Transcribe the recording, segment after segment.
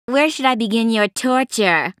Where should I begin your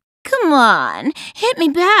torture? Come on, hit me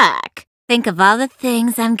back. Think of all the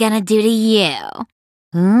things I'm gonna do to you.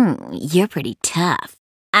 You're pretty tough.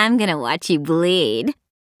 I'm gonna watch you bleed.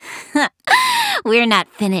 We're not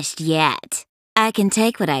finished yet. I can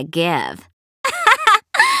take what I give.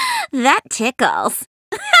 That tickles.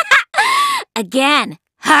 Again,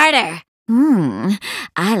 harder.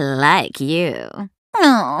 I like you.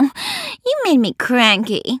 Oh, you made me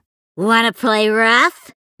cranky. Wanna play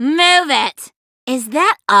rough? Move it. Is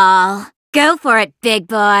that all? Go for it, big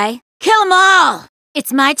boy. Kill 'em all.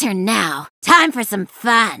 It's my turn now. Time for some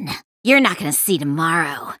fun. You're not gonna see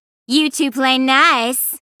tomorrow. You two play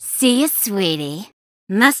nice. See you, sweetie.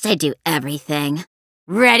 Must I do everything?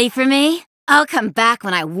 Ready for me? I'll come back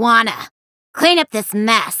when I wanna. Clean up this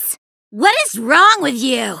mess. What is wrong with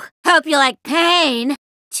you? Hope you like pain.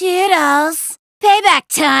 Toodles. Payback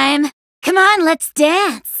time. Come on, let's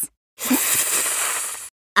dance.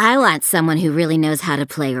 I want someone who really knows how to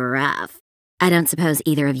play rough. I don't suppose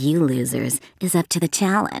either of you losers is up to the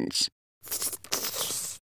challenge.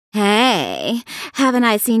 Hey, haven't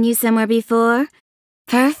I seen you somewhere before?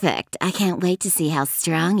 Perfect. I can't wait to see how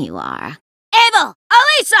strong you are. Abel,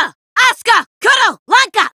 Alicia, Asuka, Kudo,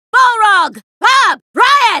 Lanka, Balrog, Bob,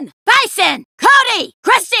 Ryan, Bison, Cody,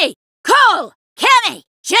 Christy, Cole, Cammy,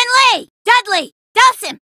 Jinli, Dudley,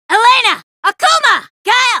 Dawson, Elena, Akuma,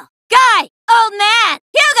 Gail, Guy, Old Man,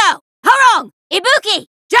 Hugo, Horong, Ibuki,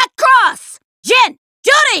 Jack Cross, Jin,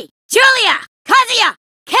 Juri, Julia, Kazuya,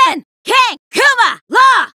 Ken, King, Kuma,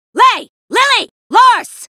 Law, Lei, Lily,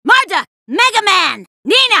 Lars, Marta, Mega Man,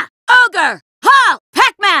 Nina, Ogre, Hall,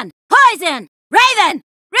 Pac-Man, Poison, Raven,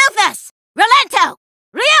 Rufus, Rolento,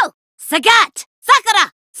 Ryu, Sagat,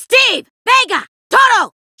 Sakura, Steve, Vega,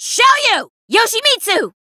 Toro, Shoyu,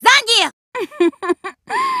 Yoshimitsu, Zangief.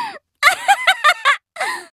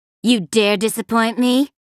 You dare disappoint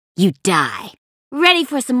me? You die. Ready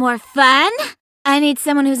for some more fun? I need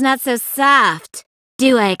someone who's not so soft.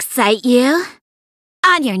 Do I excite you?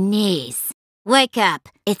 On your knees. Wake up.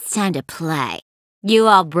 It's time to play. You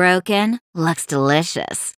all broken? Looks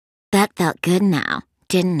delicious. That felt good now,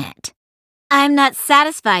 didn't it? I'm not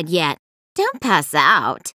satisfied yet. Don't pass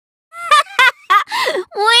out.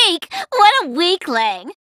 Weak! What a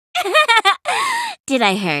weakling! Did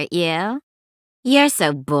I hurt you? You're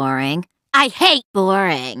so boring. I hate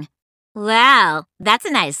boring. Well, that's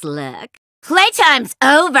a nice look. Playtime's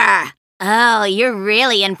over. Oh, you're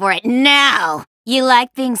really in for it now. You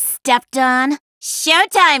like being stepped on?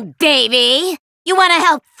 Showtime, baby! You want to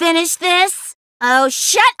help finish this? Oh,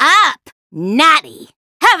 shut up! Naughty.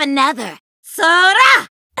 Have another. Sora!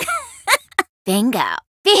 Bingo.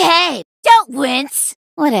 Behave. Don't wince.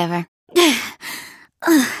 Whatever.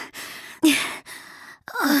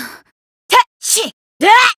 Touchy.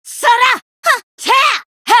 That Sora! Ta!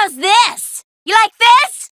 How's this? You like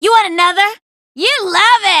this? You want another? You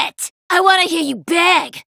love it! I want to hear you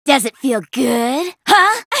beg. Does it feel good?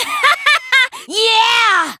 Huh?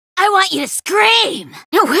 Yeah! I want you to scream!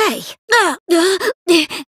 No way!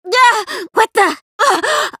 What the?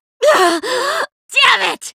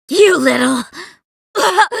 Damn it! You little...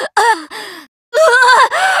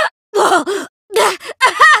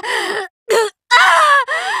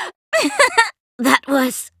 That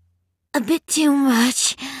was a bit too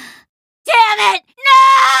much. Damn it!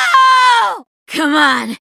 No! Come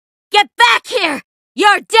on! Get back here!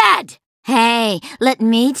 You're dead! Hey, let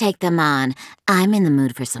me take them on. I'm in the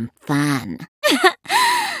mood for some fun.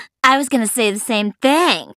 I was gonna say the same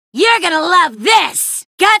thing. You're gonna love this!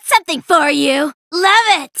 Got something for you! Love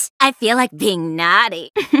it! I feel like being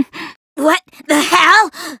naughty. What the hell?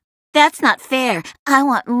 That's not fair. I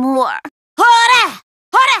want more. Hora!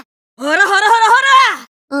 Hora! Hora, hora, hora, hora!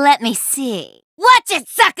 Let me see. Watch it,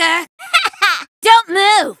 sucker! Don't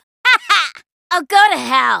move! I'll go to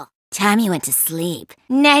hell. Time you went to sleep.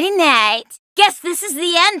 Nighty-night. Guess this is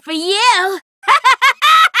the end for you.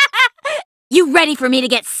 You ready for me to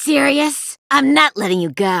get serious? I'm not letting you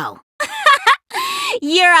go.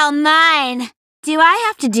 You're all mine. Do I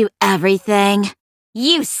have to do everything?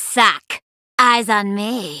 You suck. Eyes on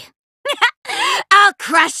me. I'll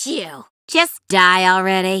crush you. Just die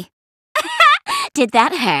already. Did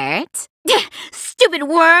that hurt? Stupid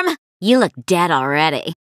worm. You look dead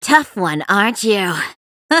already. Tough one, aren't you?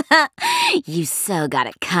 You so got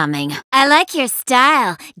it coming. I like your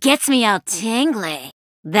style. Gets me all tingly.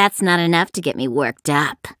 That's not enough to get me worked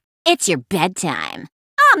up. It's your bedtime.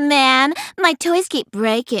 Oh man, my toys keep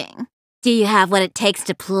breaking. Do you have what it takes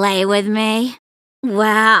to play with me?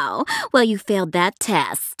 Wow, well you failed that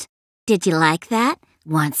test. Did you like that?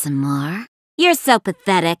 Want some more? You're so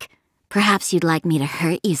pathetic. Perhaps you'd like me to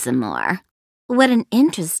hurt you some more. What an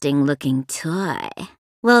interesting-looking toy.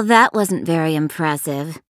 Well, that wasn't very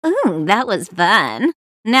impressive. Ooh, that was fun.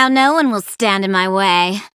 Now no one will stand in my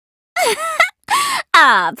way.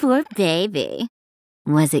 Ah, poor baby.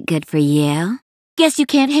 Was it good for you? Guess you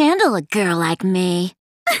can't handle a girl like me.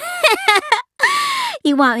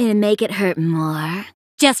 You want me to make it hurt more?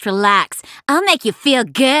 Just relax. I'll make you feel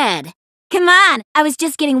good. Come on, I was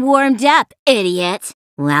just getting warmed up, idiot.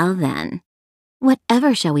 Well then,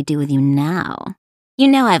 whatever shall we do with you now? You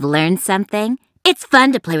know I've learned something. It's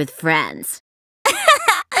fun to play with friends.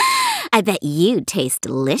 I bet you taste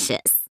delicious.